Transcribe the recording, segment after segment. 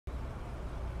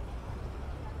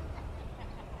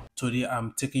Today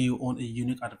I'm taking you on a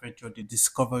unique adventure to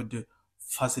discover the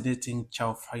fascinating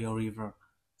Chao Phraya River,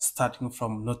 starting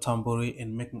from Nothamburi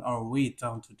and making our way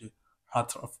down to the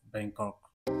heart of Bangkok.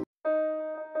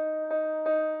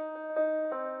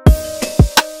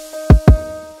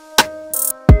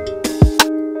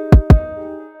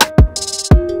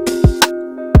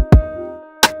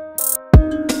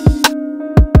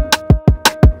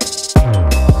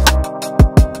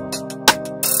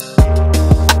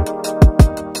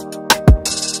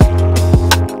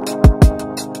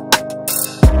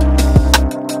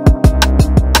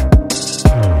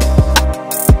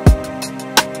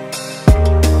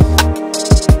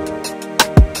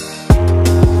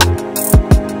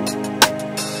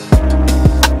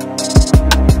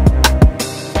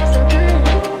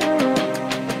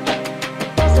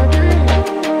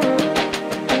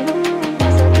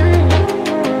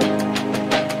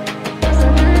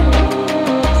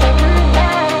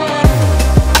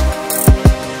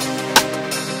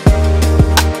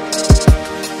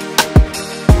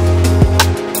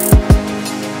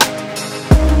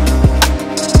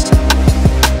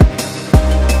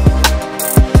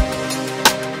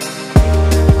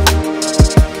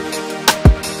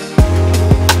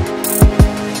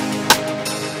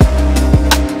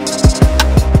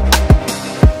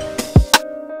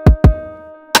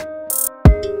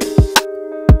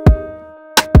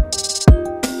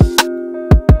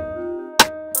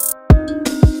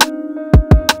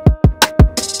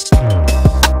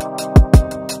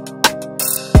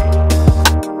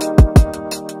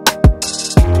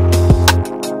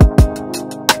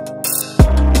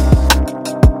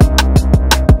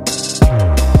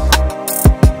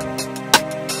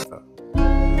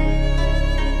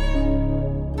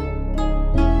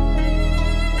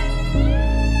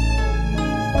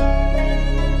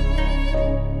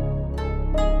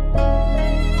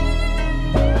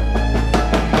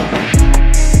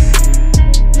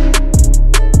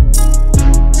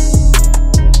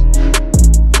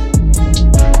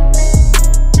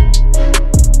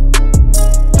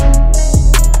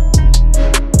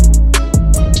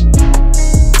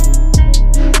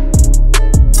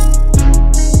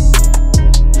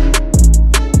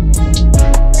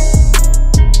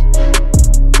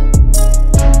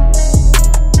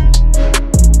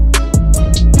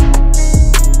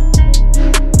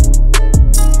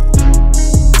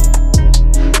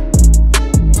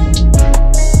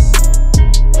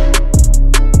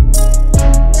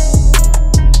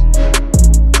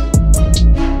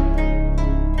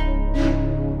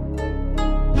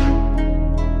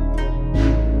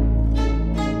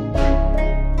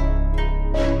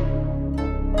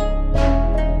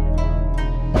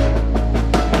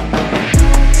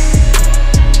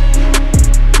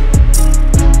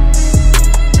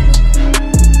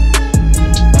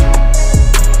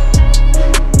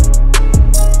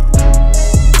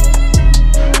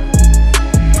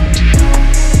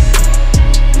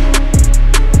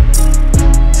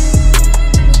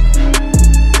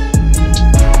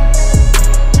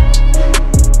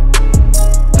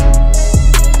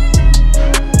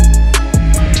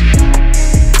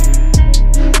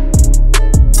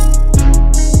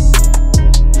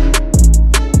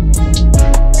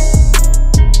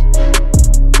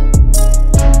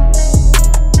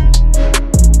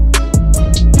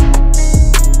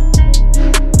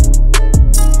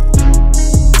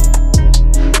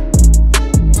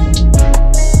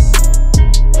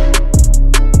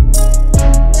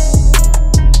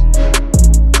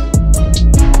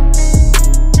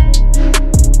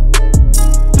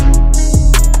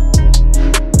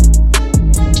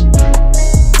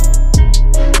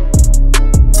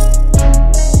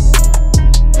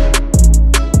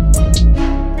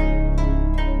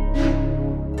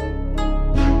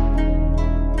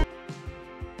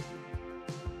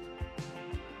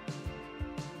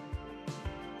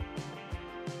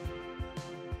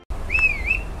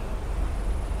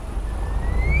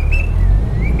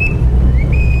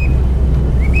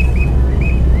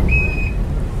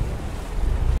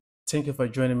 Thank you for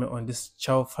joining me on this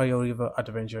Chao Phraya River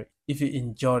adventure. If you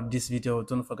enjoyed this video,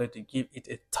 don't forget to give it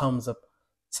a thumbs up,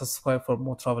 subscribe for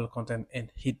more travel content,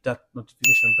 and hit that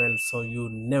notification bell so you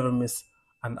never miss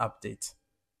an update.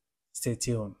 Stay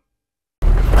tuned.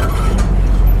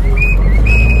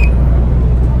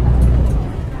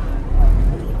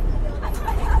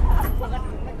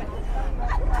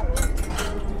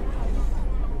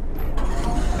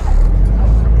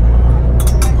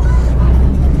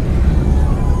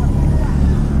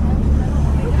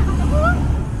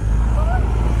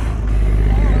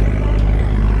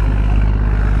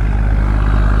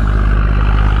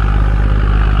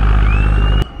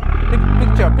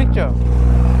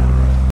 Picture.